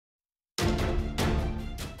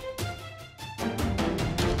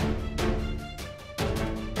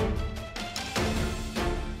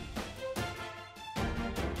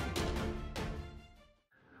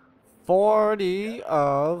40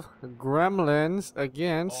 of Gremlins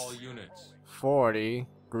against All units. 40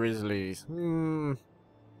 Grizzlies.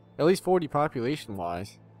 At least 40 population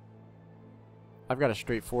wise. I've got a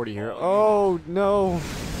straight 40 here. Oh no!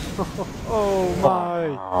 Oh my!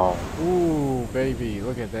 Ooh, baby,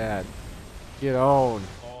 look at that. Get on.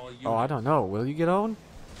 Oh, I don't know. Will you get on?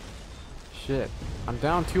 Shit. I'm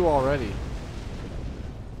down 2 already.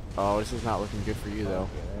 Oh, this is not looking good for you though.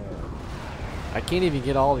 I can't even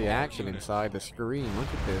get all the action inside the screen. Look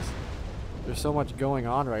at this. There's so much going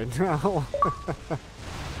on right now.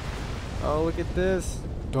 Oh, look at this.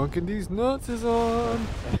 Dunking these nuts is on.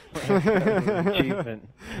 Achievement.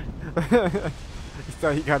 You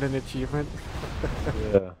thought you got an achievement?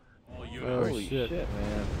 Yeah. Oh Holy shit,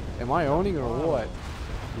 man. Am I owning or what?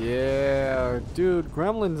 Yeah, dude,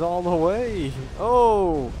 Gremlins all the way.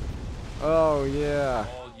 Oh. Oh yeah.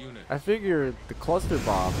 I figured the cluster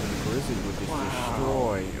bomb and the Grizzly would just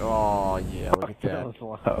destroy. Oh yeah, look at that. That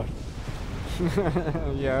was loud.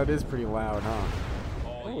 Yeah, it is pretty loud, huh?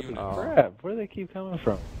 Holy crap! Where do they keep coming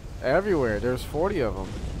from? Everywhere. There's 40 of them.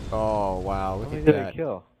 Oh wow, look How at many did I that.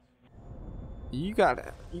 kill? You got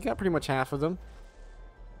pretty much half of them.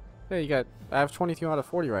 Yeah, I have 22 out of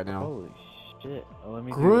 40 right now. Holy shit! Oh, let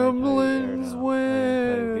me Gremlins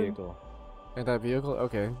win. Vehicle. And that vehicle?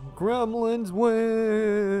 Okay. Gremlins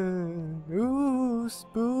win. Ooh,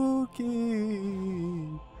 spooky.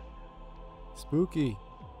 Spooky.